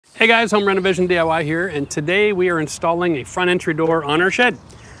Hey guys, Home RenoVision DIY here, and today we are installing a front entry door on our shed.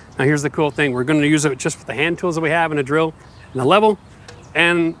 Now here's the cool thing, we're going to use it just with the hand tools that we have and a drill and a level,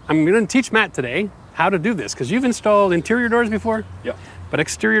 and I'm going to teach Matt today how to do this, because you've installed interior doors before? Yep. But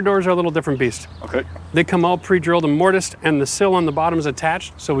exterior doors are a little different beast. Okay. They come all pre-drilled and mortised, and the sill on the bottom is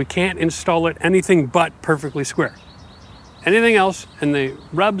attached, so we can't install it anything but perfectly square. Anything else, and the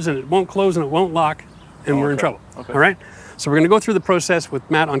rubs and it won't close and it won't lock, and we're in trouble. Okay. All right? So we're going to go through the process with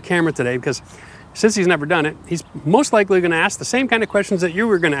Matt on camera today, because since he's never done it, he's most likely going to ask the same kind of questions that you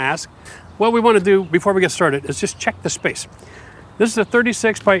were going to ask. What we want to do before we get started is just check the space. This is a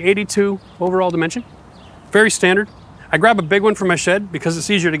 36 by 82 overall dimension. Very standard. I grab a big one for my shed because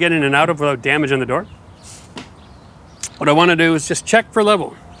it's easier to get in and out of without damaging the door. What I want to do is just check for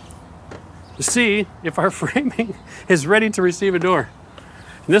level to see if our framing is ready to receive a door.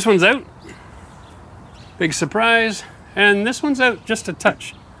 And this one's out. Big surprise. And this one's out just a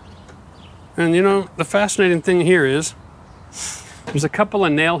touch. And you know, the fascinating thing here is there's a couple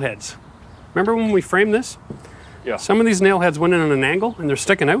of nail heads. Remember when we framed this? Yeah. Some of these nail heads went in on an angle and they're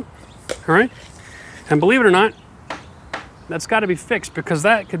sticking out, all right? And believe it or not, that's got to be fixed, because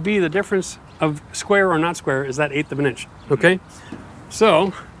that could be the difference of square or not square is that 1/8 of an inch, okay?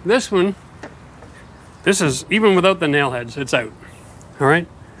 So this one, this is, even without the nail heads, it's out, all right?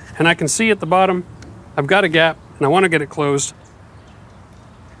 And I can see at the bottom, I've got a gap and I want to get it closed.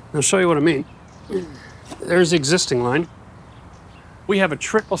 I'll show you what I mean. There's the existing line. We have a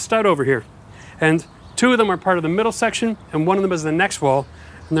triple stud over here, and two of them are part of the middle section and one of them is the next wall,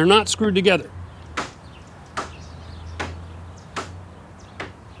 and they're not screwed together.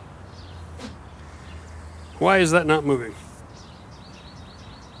 Why is that not moving?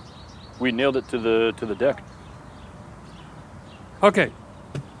 We nailed it to the deck. Okay.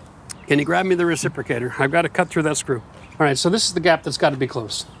 Can you grab me the reciprocator? I've got to cut through that screw. All right, so this is the gap that's got to be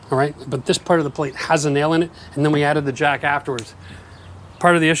closed, all right? But this part of the plate has a nail in it, and then we added the jack afterwards.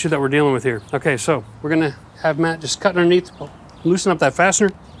 Part of the issue that we're dealing with here. Okay, so we're gonna have Matt just cut underneath, loosen up that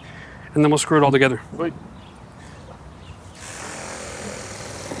fastener, and then we'll screw it all together. Wait.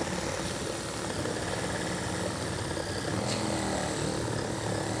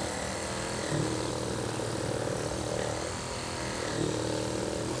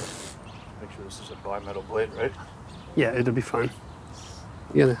 Make sure this is a bimetal blade, right? Yeah, it'll be fine.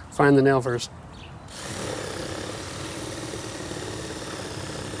 You gotta find the nail first.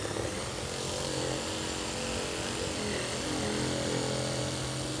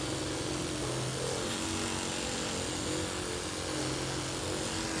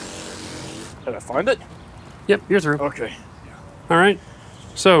 Did I find it? Yep, you're through. Okay. All right,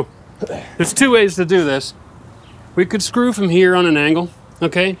 so there's two ways to do this. We could screw from here on an angle,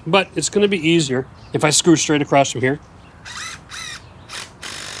 okay? But it's gonna be easier if I screw straight across from here.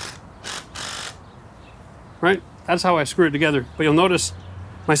 Right? That's how I screw it together. But you'll notice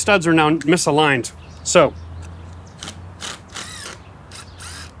my studs are now misaligned. So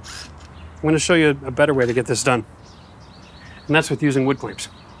I'm gonna show you a better way to get this done. And that's with using wood clamps.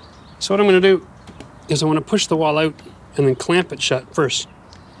 So what I'm gonna do is I wanna push the wall out and then clamp it shut first.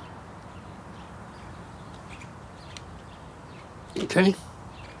 Okay?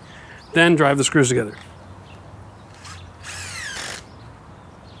 Then drive the screws together.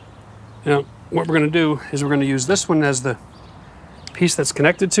 Now, what we're gonna do is we're gonna use this one as the piece that's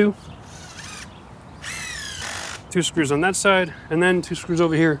connected to. 2 screws on that side, and then 2 screws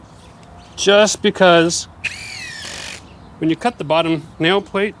over here. Just because when you cut the bottom nail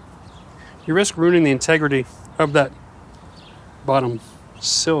plate, you risk ruining the integrity of that bottom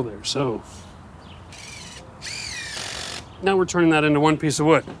sill there. So now we're turning that into one piece of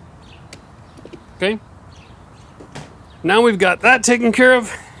wood. Okay? Now we've got that taken care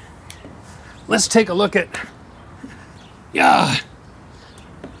of. Let's take a look at, got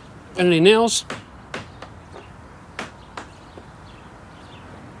any nails?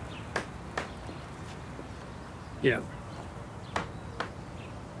 Yeah.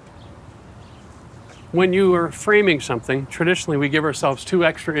 When you are framing something, traditionally we give ourselves 2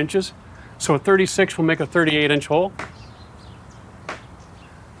 extra inches. So a 36 will make a 38-inch hole.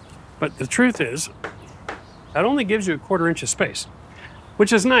 But the truth is, that only gives you a 1/4 inch of space,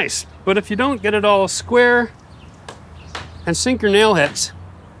 which is nice. But if you don't get it all square and sink your nail heads,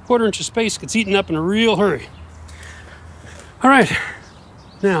 1/4 inch of space gets eaten up in a real hurry. All right,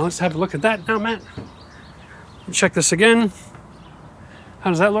 now let's have a look at that now, Matt. Check this again. How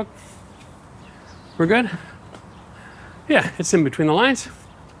does that look? We're good? Yeah, it's in between the lines.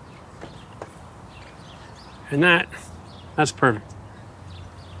 And that's perfect.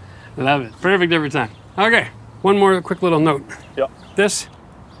 Love it. Perfect every time. Okay, one more quick little note. Yep. This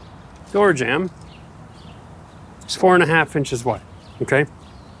door jamb is 4.5 inches wide, okay?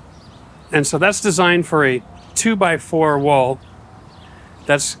 And so that's designed for a 2x4 wall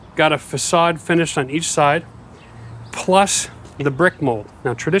that's got a facade finished on each side, plus the brick mold.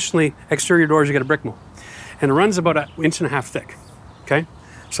 Now, traditionally, exterior doors, you get a brick mold, and it runs about 1.5 inches thick, okay?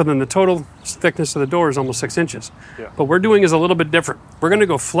 So then the total thickness of the door is almost 6 inches. Yeah. What we're doing is a little bit different. We're gonna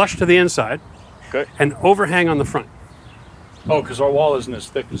go flush to the inside, Okay. and overhang on the front. Oh, because our wall isn't as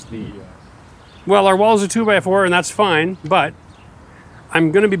thick as the... Well, our walls are 2x4, and that's fine, but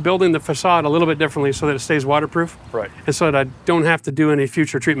I'm going to be building the facade a little bit differently so that it stays waterproof. Right. And so that I don't have to do any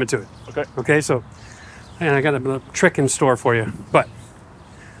future treatment to it. Okay. Okay, so, and I got a little trick in store for you. But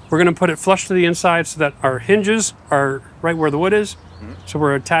we're going to put it flush to the inside so that our hinges are right where the wood is. Mm-hmm. So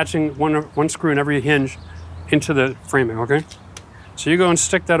we're attaching one screw in every hinge into the framing, okay? So you go and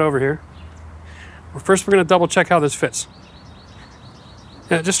stick that over here. Well, first, we're going to double check how this fits.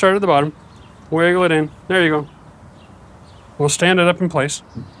 Yeah, just start at the bottom. Wiggle it in. There you go. We'll stand it up in place.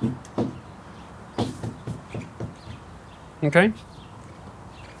 Okay.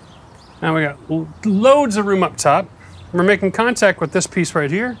 Now we got loads of room up top. We're making contact with this piece right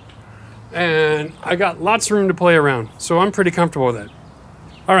here. And I got lots of room to play around. So I'm pretty comfortable with that.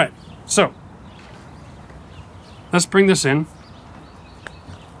 All right. So let's bring this in.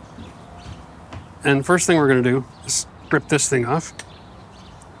 And first thing we're going to do is rip this thing off.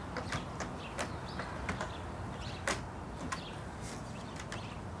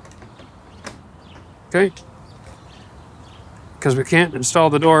 Okay, because we can't install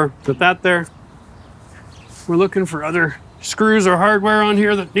the door with that there. We're looking for other screws or hardware on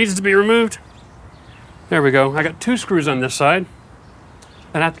here that needs to be removed. There we go. I got 2 screws on this side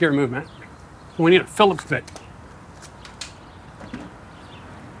that have to get removed, Matt. We need a Phillips bit.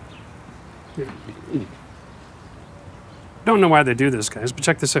 Don't know why they do this, guys, but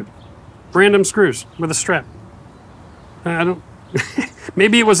check this out. Random screws with a strap. I don't...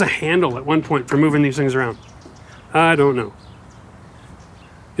 Maybe it was a handle at one point for moving these things around. I don't know.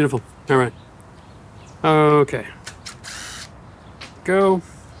 Beautiful. All right. Okay. Go.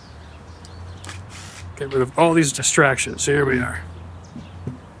 Get rid of all these distractions. Here we are.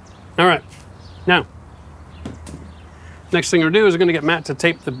 All right. Now, next thing we're going to do is we're going to get Matt to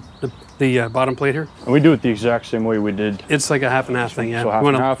tape the bottom plate here. And we do it the exact same way we did. It's like a half and half thing, yeah. So half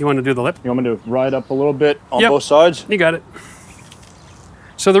and half. You want to do the lip? You want me to ride up a little bit on Yep. both sides? You got it.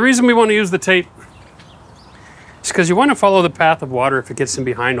 So the reason we want to use the tape is because you want to follow the path of water if it gets in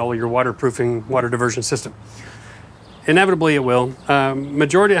behind all your waterproofing, water diversion system. Inevitably it will.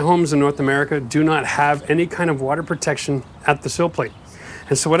 Majority of homes in North America do not have any kind of water protection at the sill plate.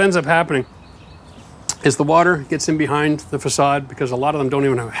 And so what ends up happening is the water gets in behind the facade because a lot of them don't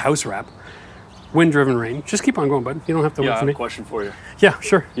even have house wrap. Wind-driven rain. Just keep on going, bud. You don't have to wait Yeah, I for have me. a question for you. Yeah,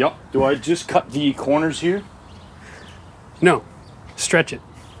 sure. Yep. Do I just cut the corners here? No. Stretch it.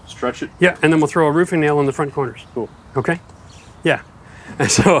 Stretch it? Yeah, and then we'll throw a roofing nail in the front corners. Cool. Okay? Yeah. And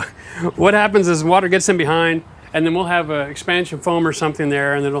so what happens is water gets in behind, and then we'll have an expansion foam or something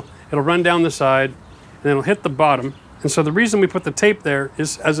there, and it'll run down the side, and it'll hit the bottom. And so the reason we put the tape there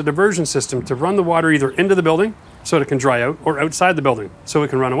is as a diversion system to run the water either into the building so it can dry out, or outside the building so it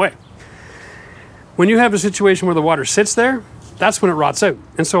can run away. When you have a situation where the water sits there, that's when it rots out.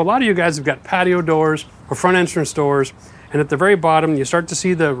 And so a lot of you guys have got patio doors or front entrance doors, and at the very bottom, you start to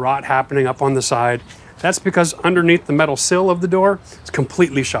see the rot happening up on the side. That's because underneath the metal sill of the door, it's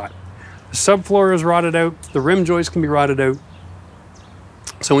completely shot. The subfloor is rotted out, the rim joists can be rotted out.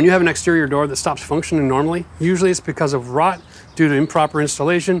 So when you have an exterior door that stops functioning normally, usually it's because of rot due to improper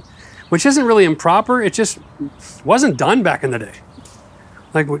installation, which isn't really improper, it just wasn't done back in the day.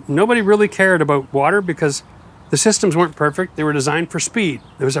 Like, nobody really cared about water because the systems weren't perfect, they were designed for speed.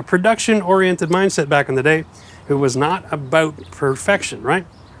 There was a production-oriented mindset back in the day. It was not about perfection, right?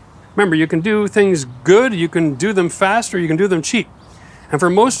 Remember, you can do things good, you can do them fast, or you can do them cheap. And for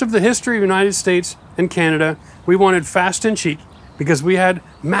most of the history of the United States and Canada, we wanted fast and cheap because we had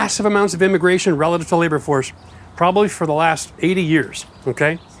massive amounts of immigration relative to labor force, probably for the last 80 years,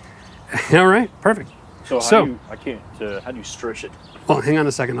 okay? All right, perfect. So how do you stretch it? Well, hang on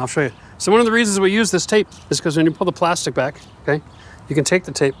a second, I'll show you. So one of the reasons we use this tape is because when you pull the plastic back, okay, you can take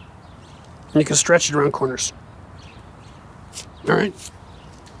the tape and you can stretch it around corners. All right?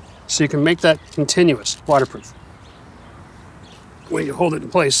 So you can make that continuous, waterproof. When you hold it in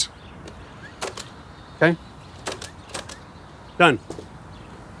place. Okay? Done.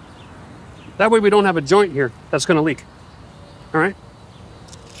 That way we don't have a joint here that's gonna leak. All right?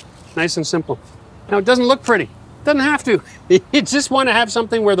 Nice and simple. Now it doesn't look pretty. It doesn't have to. You just wanna have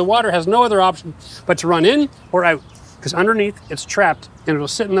something where the water has no other option but to run in or out. because underneath it's trapped and it'll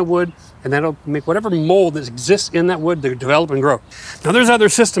sit in the wood and that'll make whatever mold that exists in that wood to develop and grow. Now there's other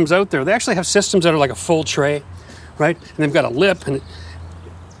systems out there. They actually have systems that are like a full tray, right? And they've got a lip and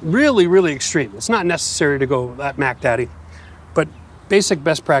really, really extreme. It's not necessary to go that Mac Daddy, but basic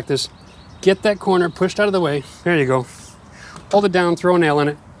best practice, get that corner pushed out of the way. There you go. Hold it down, throw a nail in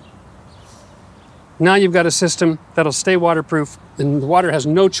it. Now you've got a system that'll stay waterproof and the water has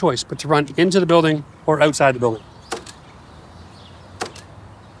no choice but to run into the building or outside the building.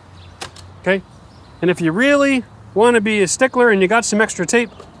 Okay? And if you really want to be a stickler and you got some extra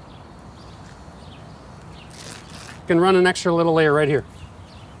tape, you can run an extra little layer right here.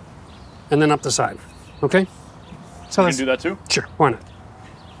 And then up the side. Okay? So you can do that too? Sure, why not?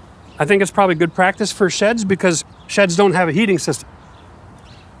 I think it's probably good practice for sheds because sheds don't have a heating system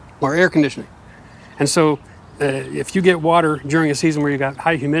or air conditioning. And so if you get water during a season where you got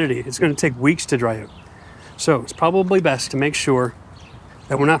high humidity, it's going to take weeks to dry out. So it's probably best to make sure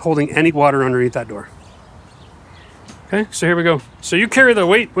that we're not holding any water underneath that door. Okay, so here we go. So you carry the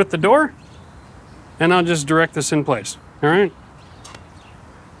weight with the door, and I'll just direct this in place. All right?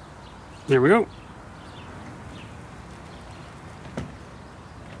 There we go.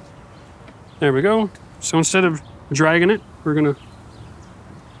 There we go. So instead of dragging it, we're gonna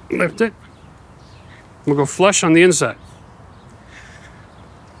lift it. We'll go flush on the inside.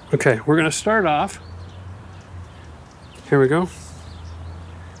 Okay, we're gonna start off. Here we go.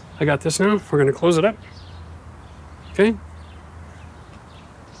 I got this now. We're gonna close it up. Okay.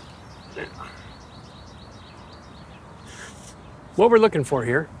 What we're looking for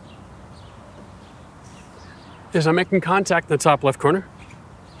here is I'm making contact in the top left corner.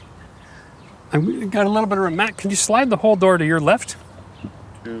 I've got a little bit of a mat. Can you slide the whole door to your left?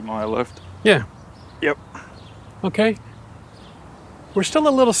 To my left? Yeah. Yep. Okay. We're still a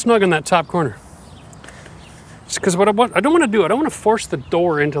little snug in that top corner. It's because what I don't want to do, I don't want to force the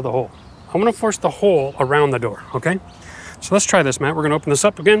door into the hole. I want to force the hole around the door, okay? So let's try this, Matt. We're going to open this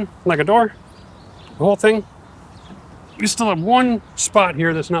up again like a door. The whole thing. You still have one spot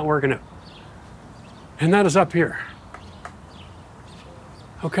here that's not working out. And that is up here.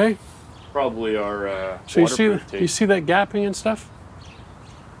 Okay? Probably our so you see that gapping and stuff?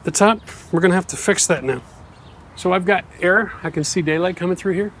 The top? We're gonna have to fix that now. So I've got air, I can see daylight coming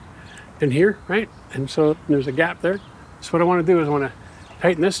through here and here, right? And so there's a gap there. So what I wanna do is I wanna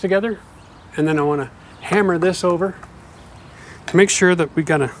tighten this together and then I wanna hammer this over to make sure that we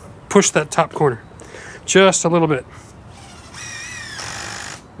gotta push that top corner just a little bit.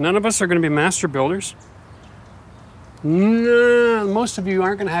 None of us are gonna be master builders. No, most of you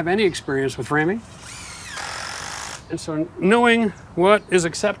aren't going to have any experience with framing. And so knowing what is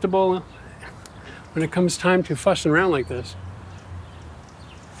acceptable when it comes time to fussing around like this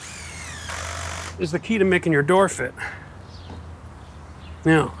is the key to making your door fit.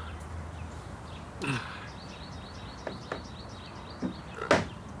 Now,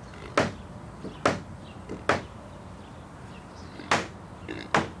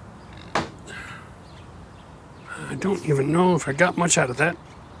 I don't even know if I got much out of that.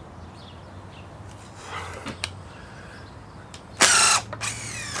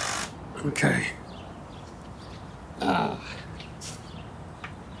 Okay. I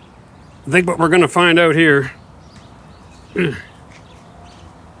think what we're going to find out here is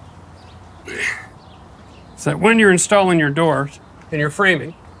that when you're installing your doors and your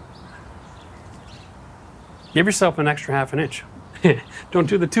framing, give yourself an extra ½ inch. Don't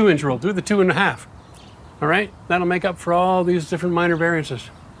do the 2-inch rule, do the 2.5. All right, that'll make up for all these different minor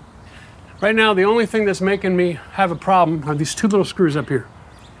variances. Right now, the only thing that's making me have a problem are these two little screws up here.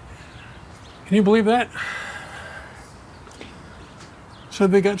 Can you believe that? So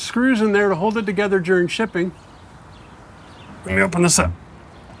they got screws in there to hold it together during shipping. Let me open this up.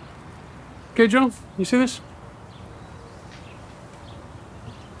 Okay, Joe, you see this?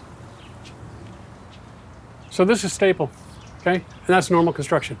 So this is staple, okay? And that's normal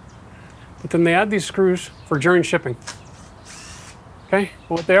construction. But then they add these screws for during shipping. Okay,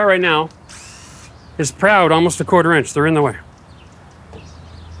 well, what they are right now is proud almost a ½ inch. They're in the way.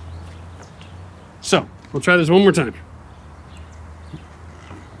 So, we'll try this one more time.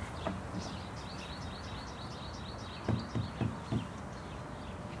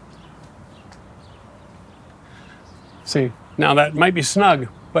 See, now that might be snug,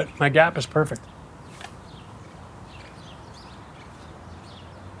 but my gap is perfect.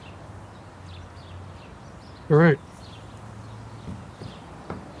 All right.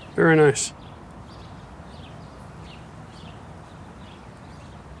 Very nice.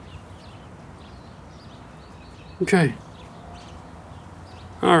 Okay.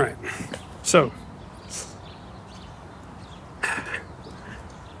 All right. So,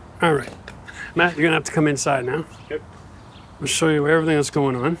 All right. Matt, you're gonna have to come inside now. Yep. I'll show you everything that's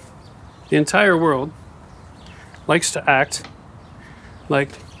going on. The entire world likes to act like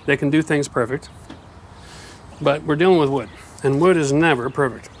they can do things perfect, but we're dealing with wood, and wood is never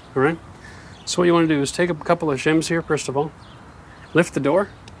perfect, all right? So what you want to do is take a couple of shims here, first of all, lift the door.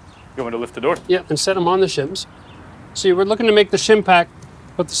 You want me to lift the door? Yeah, and set them on the shims. See, we're looking to make the shim pack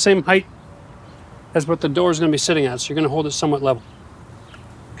about the same height as what the door is going to be sitting at, so you're going to hold it somewhat level.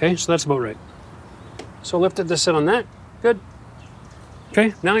 Okay, so that's about right. So lift it to sit on that. Good.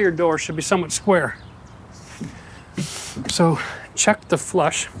 Okay, now your door should be somewhat square. So check the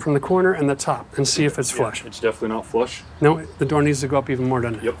flush from the corner and the top and see if it's flush. It's definitely not flush. No, the door needs to go up even more,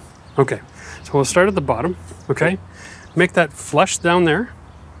 doesn't it? Yep. Okay, so we'll start at the bottom, okay? Make that flush down there.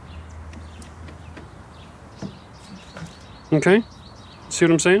 Okay, see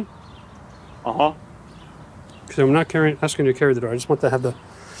what I'm saying? Uh-huh. Because I'm not asking you to carry the door. I just want to have I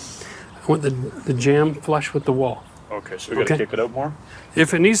want the jamb flush with the wall. Okay, so we gotta kick it out more?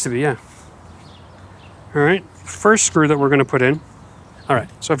 If it needs to be, yeah. All right, first screw that we're gonna put in. All right,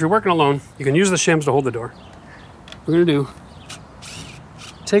 so if you're working alone, you can use the shims to hold the door. We're gonna do,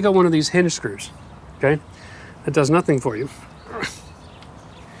 take out one of these hinge screws, okay? That does nothing for you.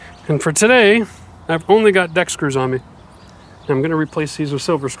 And for today, I've only got deck screws on me. I'm gonna replace these with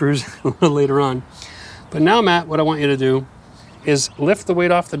silver screws a little later on. But now, Matt, what I want you to do is lift the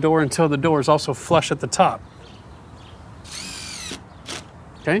weight off the door until the door is also flush at the top.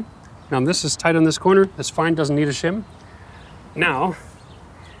 Okay? Now this is tight on this corner. That's fine, doesn't need a shim. Now,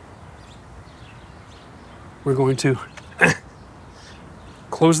 we're going to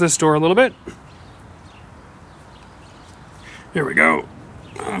close this door a little bit. Here we go.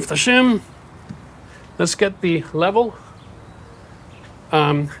 Off the shim. Let's get the level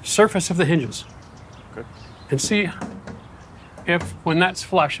surface of the hinges. Okay. And see if, when that's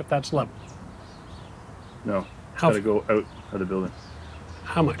flush, if that's level. No, How gotta go out of the building.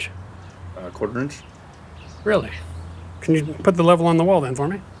 How much? Quarter inch. Really? Can you put the level on the wall then for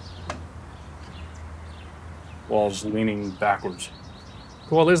me? Wall's leaning backwards.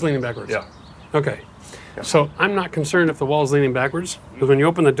 The wall is leaning backwards? Yeah. Okay. Yeah. So I'm not concerned if the wall is leaning backwards, because when you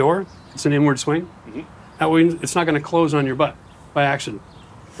open the door, it's an inward swing. That way it's not going to close on your butt by accident.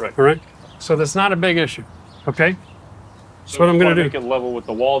 Right. All right? So that's not a big issue. Okay? So what I'm going to do. Make it level with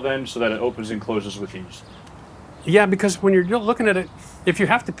the wall then, so that it opens and closes with ease. Yeah, because when you're looking at it, if you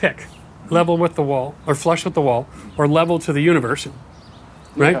have to pick level with the wall, or flush with the wall, or level to the universe,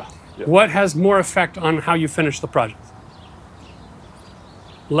 right? Yeah. Yeah. What has more effect on how you finish the project?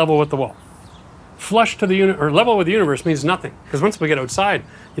 Level with the wall. Flush to the or level with the universe means nothing, because once we get outside,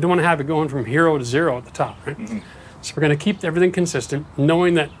 you don't want to have it going from 0 to 0 at the top, right? So we're going to keep everything consistent,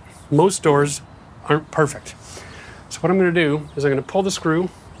 knowing that most doors aren't perfect. So what I'm going to do is I'm going to pull the screw.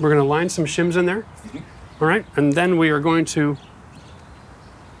 We're going to line some shims in there. All right, and then we are going to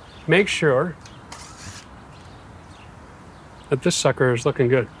make sure that this sucker is looking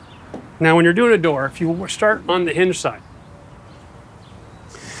good. Now, when you're doing a door, if you start on the hinge side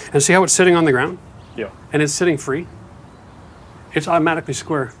and see how it's sitting on the ground, Yeah. and it's sitting free, it's automatically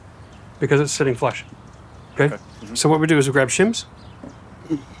square because it's sitting flush. Okay? So what we do is we grab shims.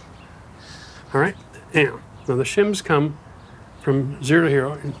 All right, now the shims come from 0 to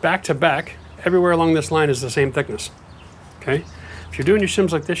 0 and back to back. Everywhere along this line is the same thickness, okay? If you're doing your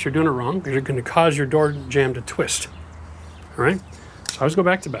shims like this, you're doing it wrong, because you're going to cause your door jamb to twist, all right? So I always go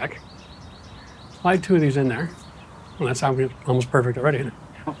back to back, slide 2 of these in there. Well, that's almost perfect already, isn't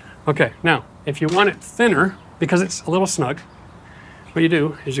it? Okay, now, if you want it thinner, because it's a little snug, what you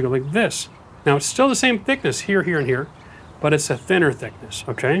do is you go like this. Now, it's still the same thickness here, here, and here, but it's a thinner thickness,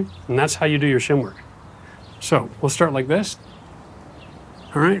 okay? And that's how you do your shim work. So we'll start like this.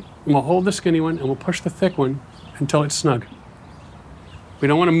 All right, and we'll hold the skinny one and we'll push the thick one until it's snug. We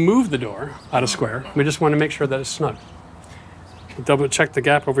don't want to move the door out of square. We just want to make sure that it's snug. We'll double check the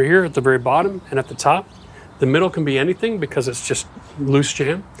gap over here at the very bottom and at the top. The middle can be anything because it's just loose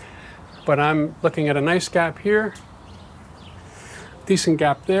jam. But I'm looking at a nice gap here, decent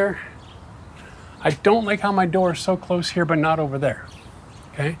gap there. I don't like how my door is so close here but not over there,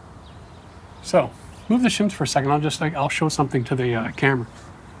 okay? So move the shims for a second. I'll show something to the camera.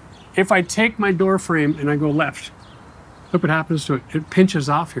 If I take my door frame and I go left, look what happens to it. It pinches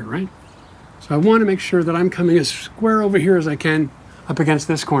off here, right? So I want to make sure that I'm coming as square over here as I can up against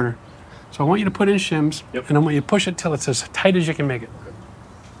this corner. So I want you to put in shims, and I want you to push it till it's as tight as you can make it.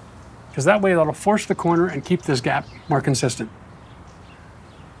 Because that way that'll force the corner and keep this gap more consistent.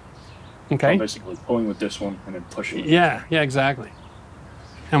 Okay? I'm basically pulling with this one and then pushing. Yeah, exactly.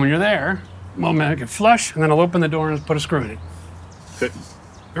 And when you're there, we'll make it flush, and then I'll open the door and put a screw in it. Good.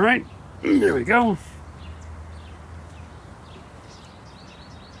 All right, there we go.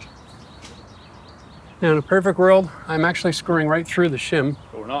 Now in a perfect world, I'm actually screwing right through the shim.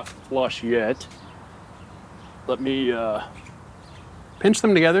 So we're not flush yet. Let me, Pinch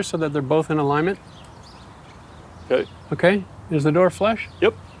them together so that they're both in alignment. okay. Okay, is the door flush?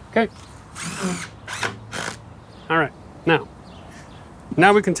 Yep. Okay. All right,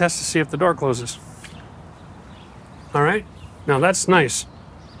 now we can test to see if the door closes. All right, now that's nice.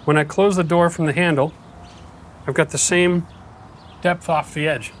 When I close the door from the handle, I've got the same depth off the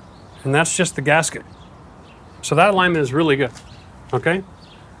edge, and that's just the gasket. So that alignment is really good, okay?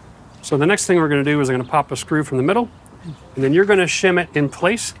 So the next thing we're gonna do is I'm gonna pop a screw from the middle, and then you're gonna shim it in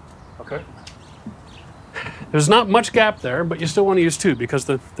place. Okay. There's not much gap there, but you still wanna use two because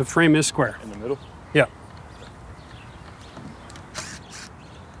the frame is square. In the middle? Yeah.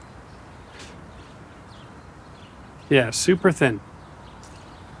 Yeah, super thin.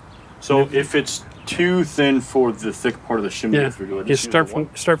 So if it's too thin for the thick part of the shim to Yeah, go through, do I you just use start the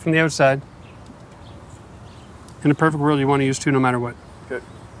one? from the outside. In a perfect world, you want to use two no matter what. Okay.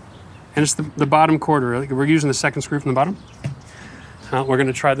 And it's the bottom quarter. Like, we're using the second screw from the bottom. We're going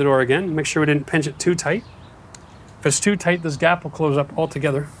to try the door again. Make sure we didn't pinch it too tight. If it's too tight, this gap will close up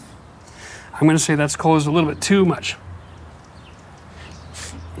altogether. I'm going to say that's closed a little bit too much.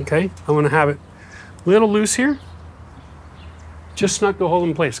 Okay, I want to have it a little loose here. Just snug the hole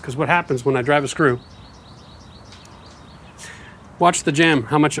in place, because what happens when I drive a screw, watch the jam,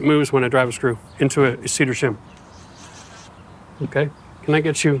 how much it moves when I drive a screw into a cedar shim. Okay, can I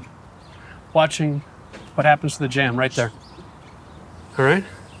get you watching what happens to the jam right there? All right.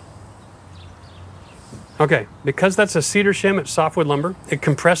 Okay, because that's a cedar shim, it's softwood lumber, it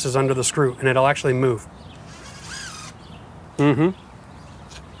compresses under the screw and it'll actually move.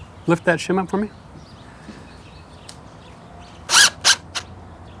 Lift that shim up for me.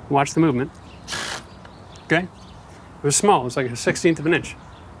 Watch the movement. Okay? It was small, it was like a 1/16 of an inch.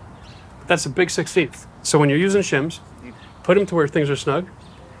 But that's a big 1/16. So when you're using shims, put them to where things are snug,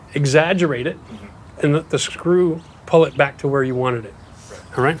 exaggerate it, and let the screw pull it back to where you wanted it.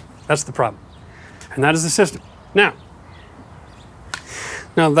 All right? That's the problem. And that is the system. Now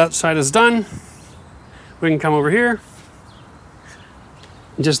that side is done, we can come over here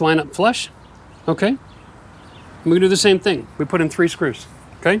and just line up flush. Okay? And we can do the same thing. We put in 3 screws.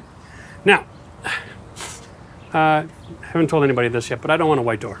 Okay? Now, I haven't told anybody this yet, but I don't want a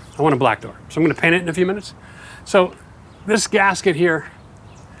white door. I want a black door. So I'm going to paint it in a few minutes. So this gasket here,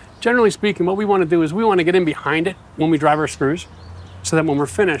 generally speaking, what we want to do is we want to get in behind it when we drive our screws so that when we're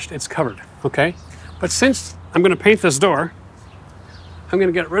finished, it's covered. Okay? But since I'm going to paint this door, I'm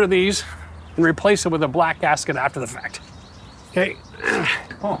going to get rid of these and replace it with a black gasket after the fact. Okay?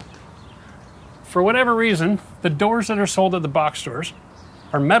 For whatever reason, the doors that are sold at the box stores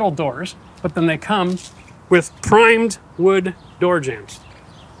are metal doors, but then they come with primed wood door jambs.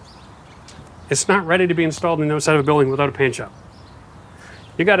 It's not ready to be installed on the outside of a building without a paint job.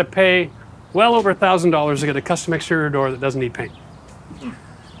 You got to pay well over $1,000 to get a custom exterior door that doesn't need paint. All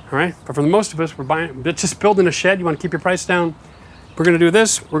right, but for the most of us, we're just building a shed. You want to keep your price down. We're going to do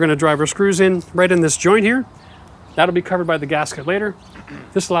this. We're going to drive our screws in right in this joint here. That'll be covered by the gasket later.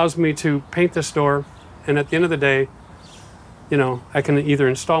 This allows me to paint this door, and at the end of the day, you know, I can either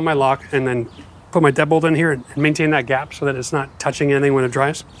install my lock and then put my deadbolt in here and maintain that gap so that it's not touching anything when it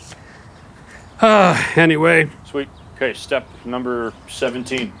dries. Anyway. Sweet. Okay, step number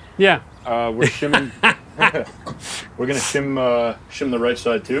 17. Yeah. We're shimming. We're gonna shim the right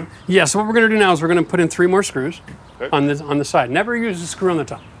side too. Yeah. So what we're gonna do now is we're gonna put in 3 more screws Okay. on the side. Never use a screw on the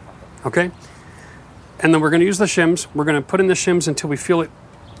top. Okay. And then we're gonna use the shims. We're gonna put in the shims until we feel it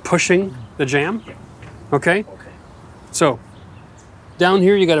pushing the jam. Okay. So down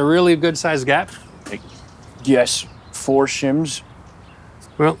here you got a really good sized gap. Yes, 4 shims.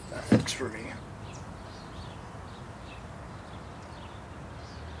 Well, Works for me.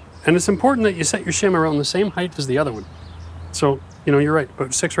 and it's important that you set your shim around the same height as the other one. So, you know, you're right,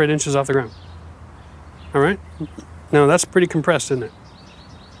 about 6 or 8 inches off the ground. All right? Now that's pretty compressed, isn't it?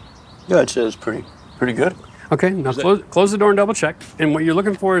 Yeah, it says pretty good. Okay, now close the door and double check. And what you're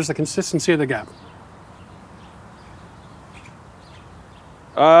looking for is the consistency of the gap.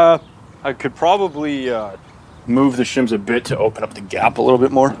 I could probably move the shims a bit to open up the gap a little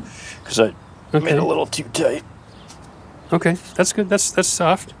bit more because I made it a little too tight. Okay, that's good. That's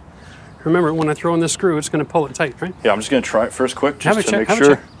soft. Remember, when I throw in this screw, it's going to pull it tight, right? Yeah, I'm just gonna try it first quick just to make have a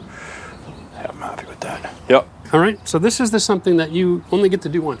sure. check. Yeah, I'm happy with that. Yep. All right, so this is something that you only get to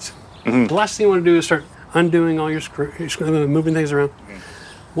do once. The last thing you want to do is start undoing all your screws, moving things around.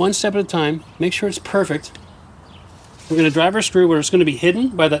 One step at a time, make sure it's perfect, We're going to drive our screw where it's going to be hidden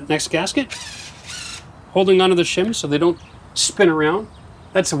by that next gasket, holding onto the shims so they don't spin around.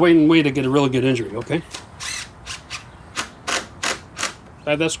 That's a way to get a really good injury, okay?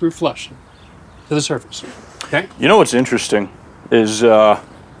 Drive that screw flush to the surface, okay? You know what's interesting is, it's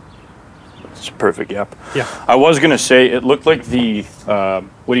a perfect gap. Yeah. I was going to say it looked like the,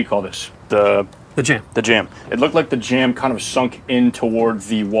 what do you call this? The jam. The jam. It looked like the jam kind of sunk in toward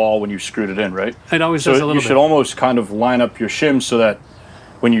the wall when you screwed it in, right? It always does a little bit. You should almost kind of line up your shims so that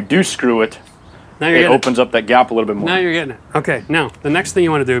when you do screw it, it opens up that gap a little bit more. Now you're getting it. Okay, now the next thing you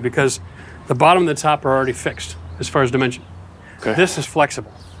want to do, because the bottom and the top are already fixed as far as dimension. Okay. This is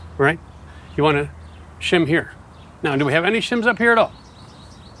flexible, right? You want to shim here. Now, do we have any shims up here at all?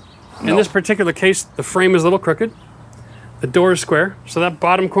 No. In this particular case, the frame is a little crooked. The door is square, so that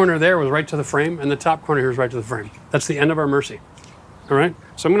bottom corner there was right to the frame, and the top corner here is right to the frame. That's the end of our mercy. All right?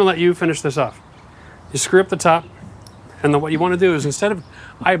 So I'm going to let you finish this off. You screw up the top, and then what you want to do is instead of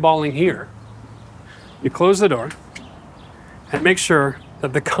eyeballing here, you close the door and make sure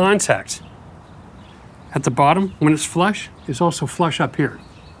that the contact at the bottom, when it's flush, is also flush up here.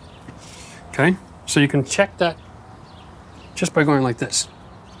 Okay? So you can check that just by going like this.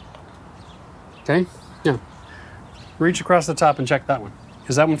 Okay? Yeah. Reach across the top and check that one.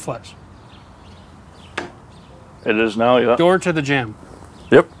 Is that one flush? It is now, yeah. Door to the jam.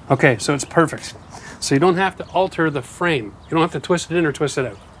 Yep. Okay, so it's perfect. So you don't have to alter the frame. You don't have to twist it in or twist it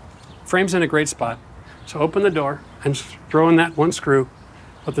out. Frame's in a great spot. So open the door and throw in that one screw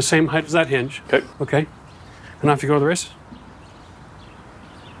at the same height as that hinge. Okay. Okay. And off you go to the races.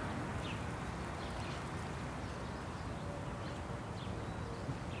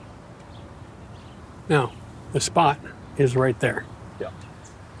 Now, the spot is right there. Yeah.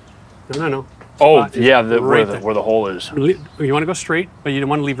 No. Oh, yeah, where the hole is. You want to go straight, but you don't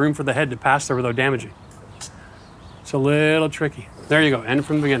want to leave room for the head to pass there without damaging. It's a little tricky. There you go, end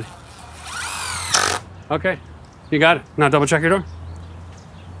from the beginning. Okay, you got it. Now double check your door.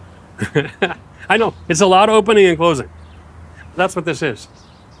 I know, it's a lot of opening and closing. That's what this is.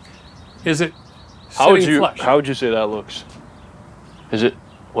 Is it sitting flush? How would you say that looks? Is it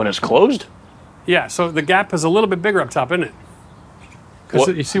when it's closed? Yeah, so the gap is a little bit bigger up top, isn't it? Because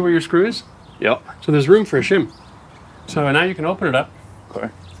you see where your screw is? Yep. So there's room for a shim. So now you can open it up. Okay.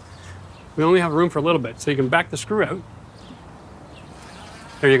 We only have room for a little bit, so you can back the screw out.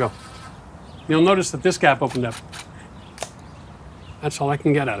 There you go. You'll notice that this gap opened up. That's all I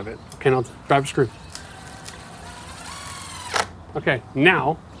can get out of it. Okay, now drive the screw. Okay,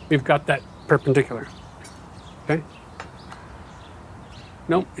 now we've got that perpendicular. Okay?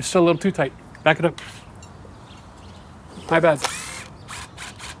 Nope, it's still a little too tight. Back it up. My bad.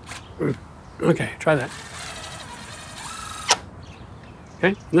 Okay, try that. Okay,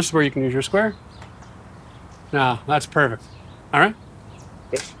 and this is where you can use your square. Now, that's perfect. All right?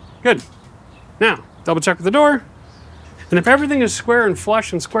 Good. Now, double check with the door. And if everything is square and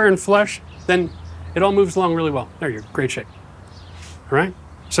flush, then it all moves along really well. There you're great shape. All right?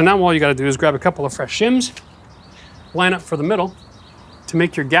 So now all you gotta do is grab a couple of fresh shims, line up for the middle to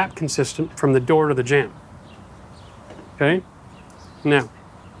make your gap consistent from the door to the jam. Okay? Now,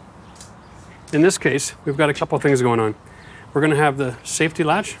 in this case, we've got a couple of things going on. We're gonna have the safety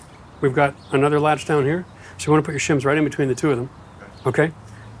latch. We've got another latch down here. So you wanna put your shims right in between the two of them. Okay?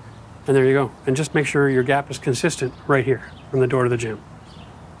 And there you go. And just make sure your gap is consistent right here from the door to the jam.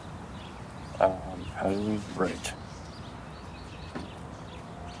 Right.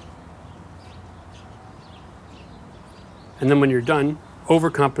 And then when you're done,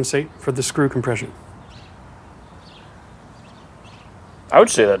 overcompensate for the screw compression. I would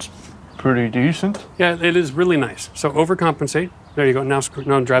say that's pretty decent. Yeah, it is really nice. So overcompensate. There you go. Now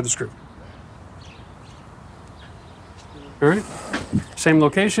drive the screw. All right. Same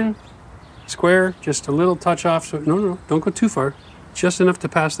location. Square, just a little touch off. So no, don't go too far. Just enough to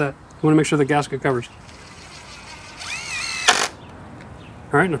pass that. You want to make sure the gasket covers.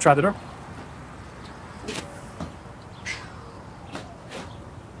 All right, now try the door.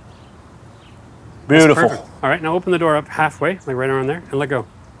 Beautiful. All right, now open the door up halfway, like right around there, and let go.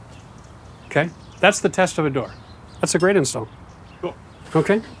 Okay, that's the test of a door. That's a great install. Cool.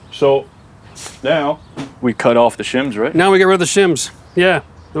 Okay. So now we cut off the shims, right? Now we get rid of the shims. Yeah,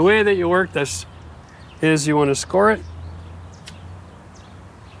 the way that you work this is you want to score it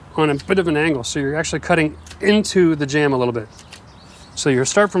on a bit of an angle, so you're actually cutting into the jam a little bit. So you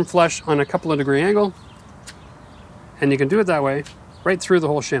start from flush on a couple of degree angle, and you can do it that way right through the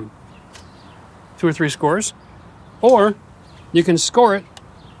whole shim. 2 or 3 scores, or you can score it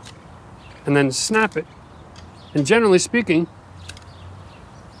and then snap it. And generally speaking,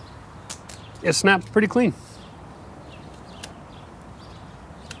 it snaps pretty clean.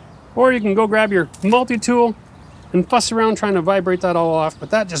 Or you can go grab your multi-tool and fuss around trying to vibrate that all off, but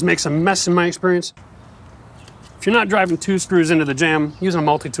that just makes a mess in my experience. If you're not driving 2 screws into the jam, using a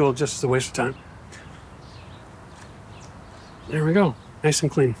multi-tool just is a waste of time. There we go, nice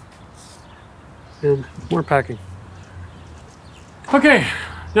and clean. And more packing. Okay,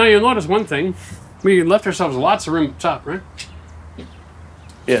 now you'll notice one thing. We left ourselves lots of room up top, right?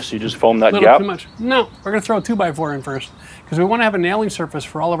 Yes, you just foam that A little gap. too much. No, we're gonna throw a 2x4 in first because we want to have a nailing surface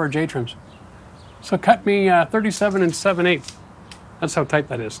for all of our J-trims. So cut me 37 and 7/8. That's how tight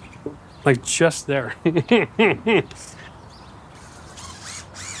that is. Like just there.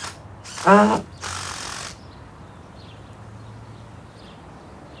 All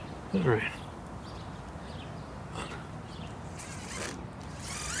right.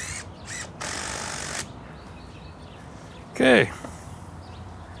 Okay.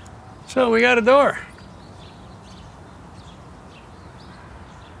 So we got a door.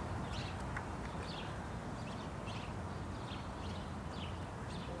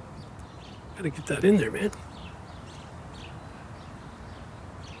 Gotta get that in there, man.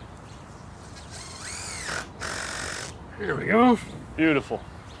 There we go. Beautiful.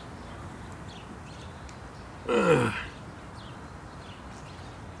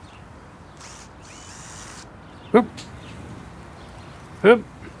 Whoop. Whoop.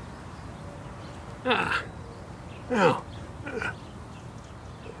 Ah. Ow.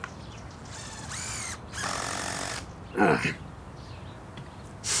 Ah.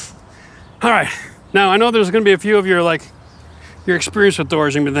 All right. Now, I know there's going to be a few of you like, you're experienced with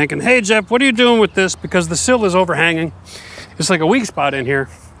doors and you've been thinking, hey, Jeff, what are you doing with this? Because the sill is overhanging. It's like a weak spot in here.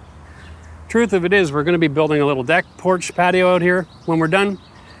 Truth of it is, we're going to be building a little deck, porch, patio out here when we're done.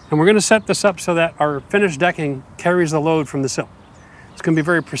 And we're going to set this up so that our finished decking carries the load from the sill. It's going to be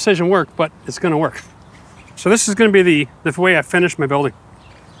very precision work, but it's going to work. So this is going to be the way I finish my building.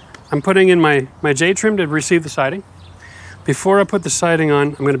 I'm putting in my J-trim to receive the siding. Before I put the siding on,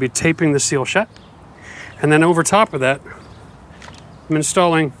 I'm going to be taping the seal shut. And then over top of that, I'm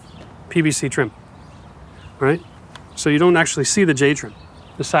installing PVC trim, all right? So you don't actually see the J-trim.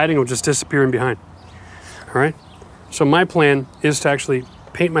 The siding will just disappear in behind, all right? So my plan is to actually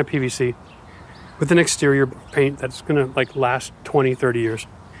paint my PVC with an exterior paint that's gonna like last 20, 30 years.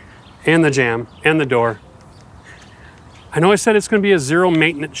 And the jamb, and the door. I know I said it's gonna be a zero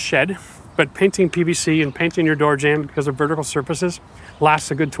maintenance shed, but painting PVC and painting your door jamb because of vertical surfaces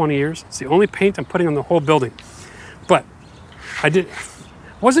lasts a good 20 years. It's the only paint I'm putting on the whole building. But I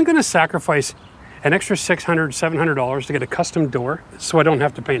wasn't gonna sacrifice an extra $600, $700 to get a custom door so I don't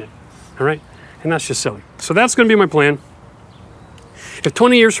have to paint it, all right? And that's just silly. So that's gonna be my plan. If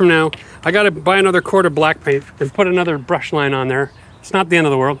 20 years from now, I gotta buy another quart of black paint and put another brush line on there, it's not the end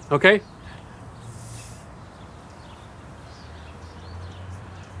of the world, okay?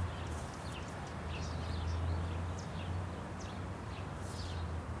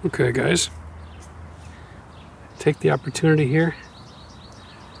 Okay, guys. Take the opportunity here.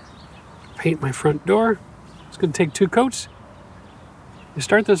 Paint my front door. It's gonna take 2 coats. You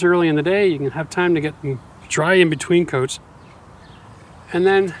start this early in the day, you can have time to get them dry in between coats. And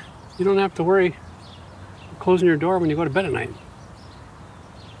then you don't have to worry about closing your door when you go to bed at night.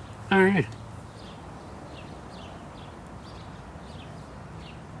 All right.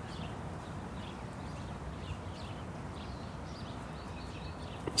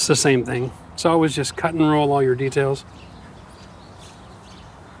 It's the same thing. It's always just cut and roll all your details.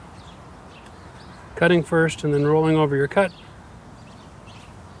 Cutting first and then rolling over your cut.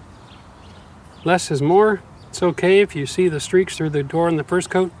 Less is more. It's okay if you see the streaks through the door in the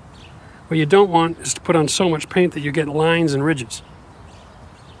first coat. What you don't want is to put on so much paint that you get lines and ridges.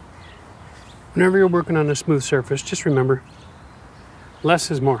 Whenever you're working on a smooth surface, just remember,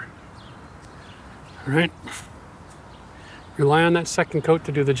 less is more. All right? Rely on that second coat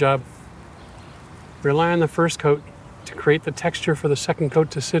to do the job. Rely on the first coat to create the texture for the second coat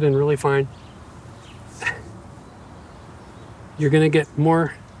to sit in really fine. You're gonna get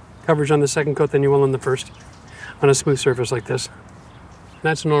more coverage on the second coat than you will on the first on a smooth surface like this.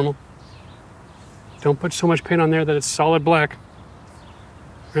 That's normal. Don't put so much paint on there that it's solid black.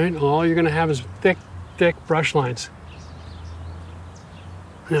 Right? All you're gonna have is thick, thick brush lines.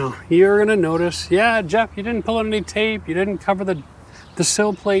 Now, you're gonna notice, yeah, Jeff, you didn't pull out any tape, you didn't cover the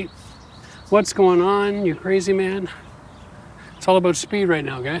sill plate. What's going on, you crazy man? It's all about speed right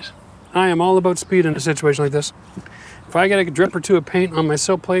now, guys. I am all about speed in a situation like this. If I get a drip or 2 of paint on my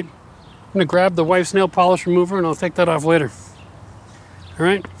sill plate, I'm gonna grab the wife's nail polish remover and I'll take that off later. All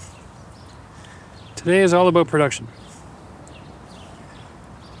right? Today is all about production.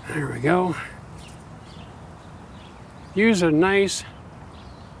 There we go. Use a nice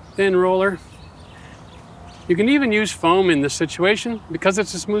thin roller. You can even use foam in this situation because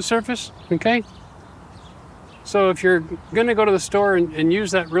it's a smooth surface, okay? So if you're gonna go to the store and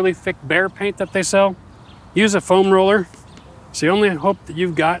use that really thick bear paint that they sell, use a foam roller. It's the only hope that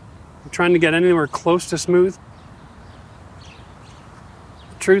you've got trying to get anywhere close to smooth.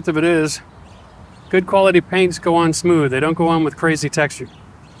 The truth of it is, good quality paints go on smooth. They don't go on with crazy texture.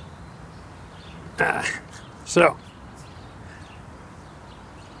 So,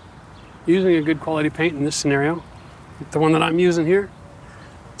 using a good quality paint in this scenario, the one that I'm using here,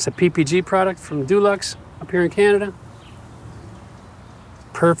 it's a PPG product from Dulux up here in Canada.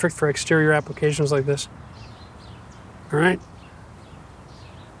 Perfect for exterior applications like this. All right.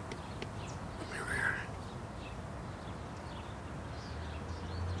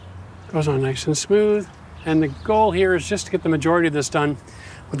 Goes on nice and smooth. And the goal here is just to get the majority of this done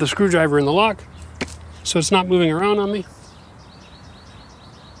with the screwdriver in the lock, so it's not moving around on me.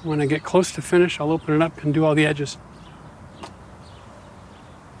 When I get close to finish, I'll open it up and do all the edges.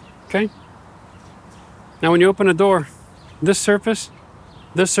 Okay? Now when you open a door, this surface,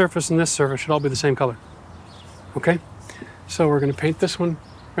 and this surface should all be the same color. Okay? So we're gonna paint this one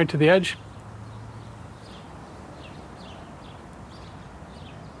right to the edge.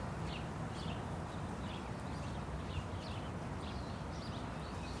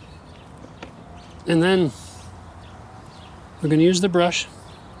 And then we're going to use the brush,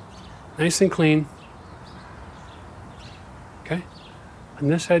 nice and clean. Okay, on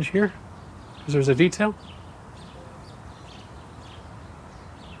this edge here, because there's a detail.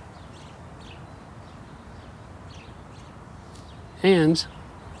 And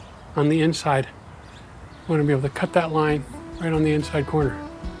on the inside, we want to be able to cut that line right on the inside corner.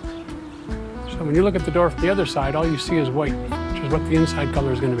 So when you look at the door from the other side, all you see is white, which is what the inside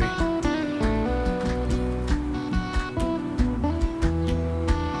color is going to be.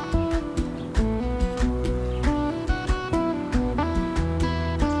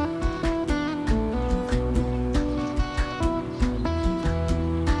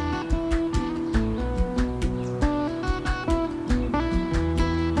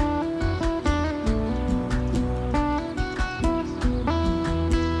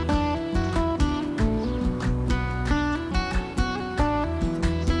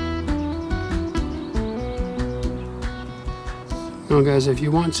 Now guys, if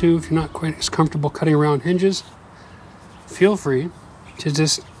you want to, if you're not quite as comfortable cutting around hinges, feel free to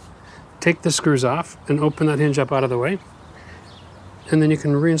just take the screws off and open that hinge up out of the way. And then you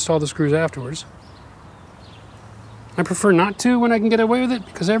can reinstall the screws afterwards. I prefer not to when I can get away with it,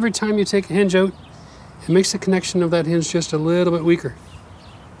 because every time you take a hinge out, it makes the connection of that hinge just a little bit weaker.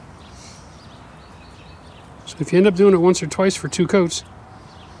 So if you end up doing it once or twice for 2 coats,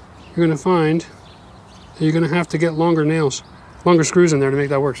 you're going to find that you're going to have to get longer nails. Longer screws in there to make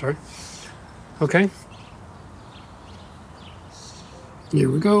that work, sorry. Okay.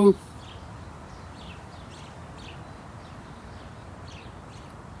 Here we go.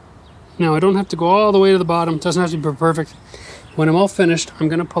 Now I don't have to go all the way to the bottom. It doesn't have to be perfect. When I'm all finished, I'm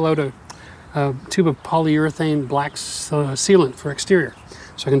gonna pull out a tube of polyurethane black sealant for exterior.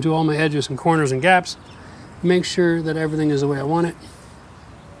 So I can do all my edges and corners and gaps, make sure that everything is the way I want it.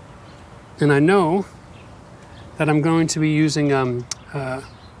 And I know that I'm going to be using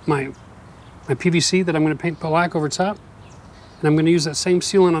my PVC that I'm going to paint black over top. And I'm going to use that same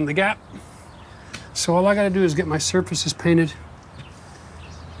sealant on the gap. So all I got to do is get my surfaces painted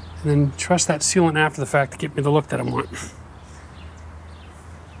and then trust that sealant after the fact to get me the look that I want.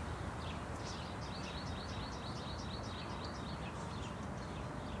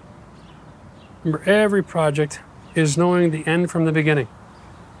 Remember, every project is knowing the end from the beginning.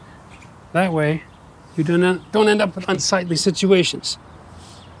 That way, you don't end up with unsightly situations.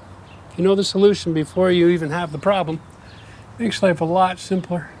 If you know the solution before you even have the problem, it makes life a lot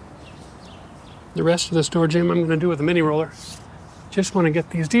simpler. The rest of this door jam I'm going to do with a mini roller. Just want to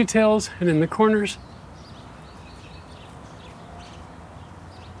get these details and in the corners.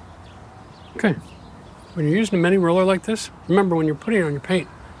 Okay, when you're using a mini roller like this, remember when you're putting it on your paint,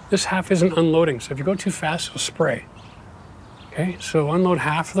 this half isn't unloading, so if you go too fast, it'll spray. Okay, so unload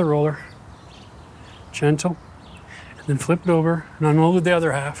half of the roller. Gentle, and then flip it over and unload the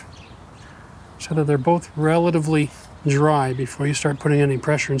other half so that they're both relatively dry before you start putting any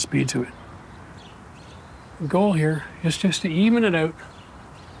pressure and speed to it. The goal here is just to even it out,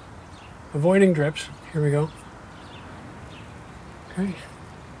 avoiding drips. Here we go. Okay,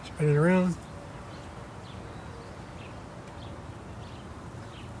 spin it around.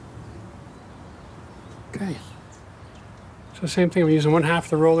 Okay, so same thing, we're using 1/2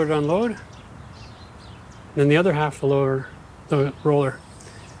 the roller to unload. Then the other half of the roller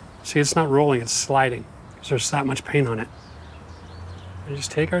See, it's not rolling, it's sliding. Because there's that much paint on it. And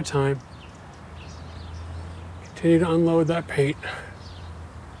just take our time. Continue to unload that paint.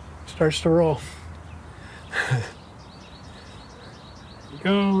 Starts to roll. There you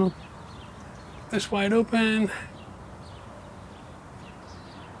go. This wide open.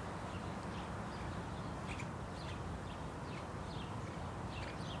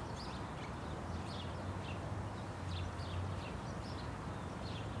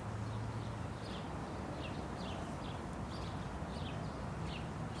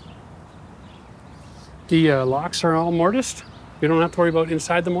 The locks are all mortised. You don't have to worry about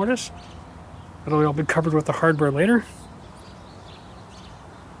inside the mortise. It'll all be covered with the hardware later.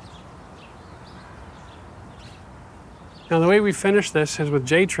 Now the way we finish this is with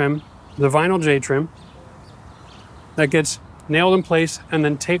J-trim, the vinyl J-trim that gets nailed in place and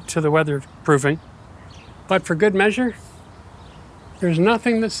then taped to the weatherproofing. But for good measure, there's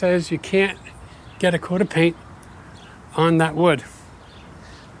nothing that says you can't get a coat of paint on that wood.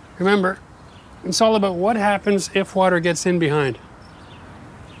 Remember, it's all about what happens if water gets in behind.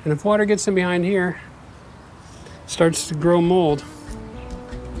 And if water gets in behind here, it starts to grow mold.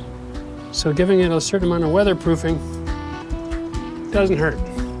 So giving it a certain amount of weatherproofing doesn't hurt.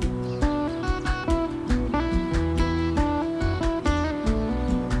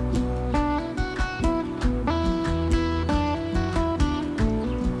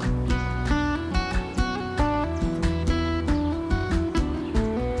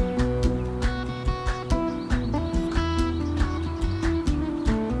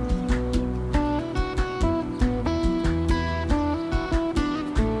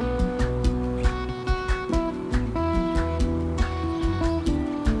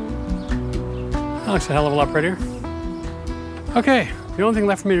 That looks a hell of a lot prettier. Okay, the only thing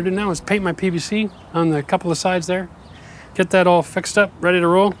left for me to do now is paint my PVC on the couple of sides there. Get that all fixed up, ready to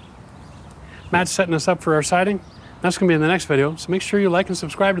roll. Matt's setting us up for our siding. That's gonna be in the next video, so make sure you like and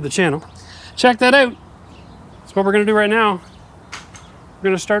subscribe to the channel. Check that out. That's what we're gonna do right now. We're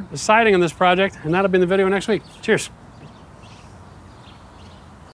gonna start the siding on this project, and that'll be in the video next week. Cheers.